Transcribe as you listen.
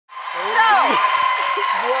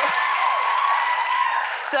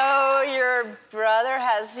So your brother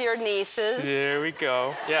has your nieces. There we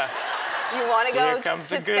go. Yeah. You want to go comes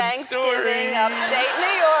to a good Thanksgiving story. upstate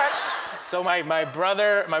New York. So my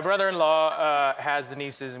brother-in-law has the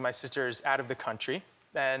nieces, and my sister is out of the country.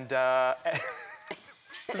 And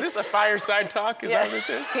is this a fireside talk? Is that what this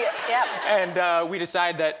is? Yeah. And we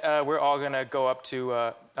decide that we're all gonna go up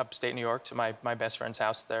to upstate New York to my best friend's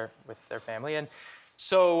house there with their family. And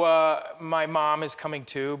so my mom is coming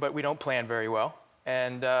too, but we don't plan very well.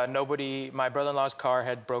 And my brother-in-law's car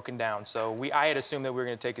had broken down. So I had assumed that we were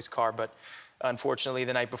gonna take his car, but unfortunately,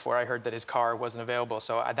 the night before, I heard that his car wasn't available.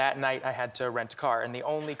 So that night, I had to rent a car. And the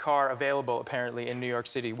only car available, apparently, in New York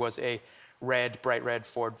City was a bright red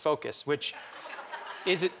Ford Focus, which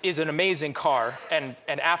is an amazing car. And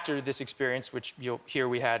after this experience, which you'll hear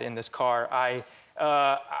we had in this car, I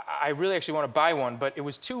really actually want to buy one, but it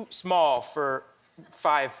was too small for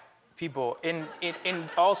 5 people.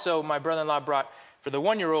 Also, my brother-in-law brought, for the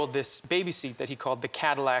 1-year-old, this baby seat that he called the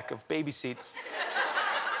Cadillac of baby seats,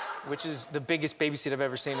 which is the biggest baby seat I've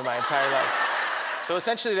ever seen in my entire life. So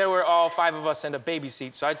essentially, there were all 5 of us in a baby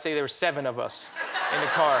seat, so I'd say there were 7 of us in the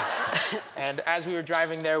car. And as we were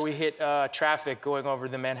driving there, we hit traffic going over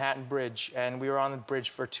the Manhattan Bridge, and we were on the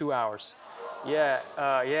bridge for 2 hours. Yeah,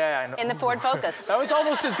 I know. In the Ford Focus. That was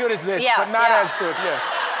almost as good as this, Yeah, but not yeah. as good, yeah.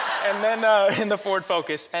 And then in the Ford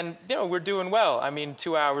Focus, and we're doing well. I mean,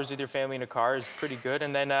 2 hours with your family in a car is pretty good.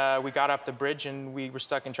 And then we got off the bridge and we were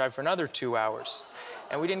stuck in traffic for another 2 hours.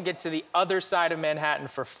 And we didn't get to the other side of Manhattan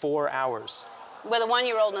for 4 hours. With a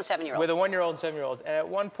 1-year-old and a 7-year-old. With a 1-year-old and 7-year-old. And at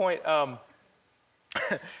one point,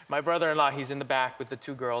 my brother-in-law, he's in the back with the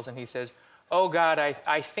 2 girls, and he says, "Oh God,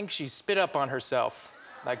 I think she spit up on herself,"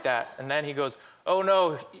 like that. And then he goes, "Oh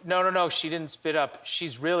no, she didn't spit up.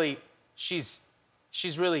 She's really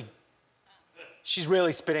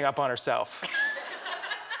spitting up on herself."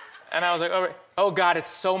 And I was like, "Oh God, it's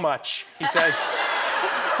so much," he says.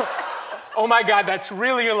 "Oh my God, that's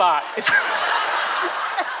really a lot."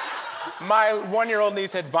 My 1-year-old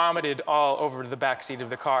niece had vomited all over the back seat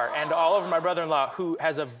of the car and all over my brother-in-law, who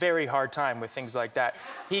has a very hard time with things like that.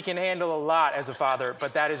 He can handle a lot as a father,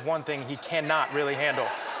 but that is one thing he cannot really handle.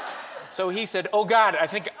 So he said, "Oh God, I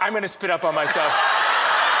think I'm gonna spit up on myself."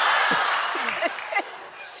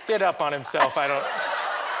 Spit up on himself, I don't.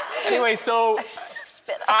 Anyway, so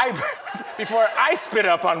Spit up. before I spit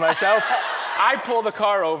up on myself, I pull the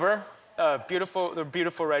car over, the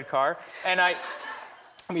beautiful red car, and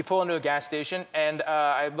we pull into a gas station, and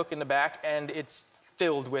I look in the back, and it's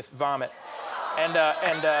filled with vomit. And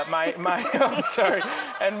I'm sorry,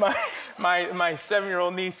 and my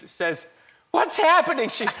 7-year-old niece says, "What's happening?"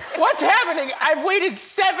 "What's happening? I've waited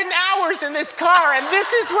 7 hours in this car, and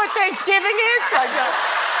this is what Thanksgiving is?" Like that.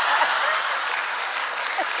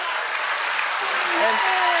 And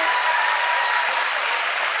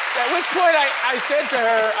at which point I said to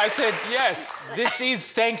her, "Yes, this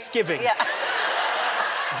is Thanksgiving. Yeah.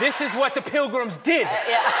 This is what the Pilgrims did."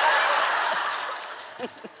 Yeah.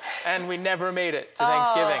 And we never made it to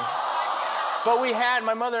Thanksgiving. But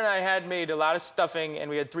my mother and I had made a lot of stuffing, and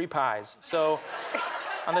we had 3 pies. So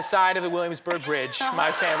on the side of the Williamsburg Bridge,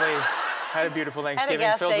 my family had a beautiful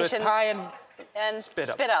Thanksgiving filled with pie and spit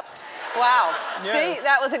up. Wow. Yeah. See,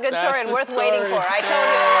 that was a good story That's and the worth waiting story. for. I told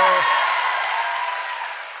you.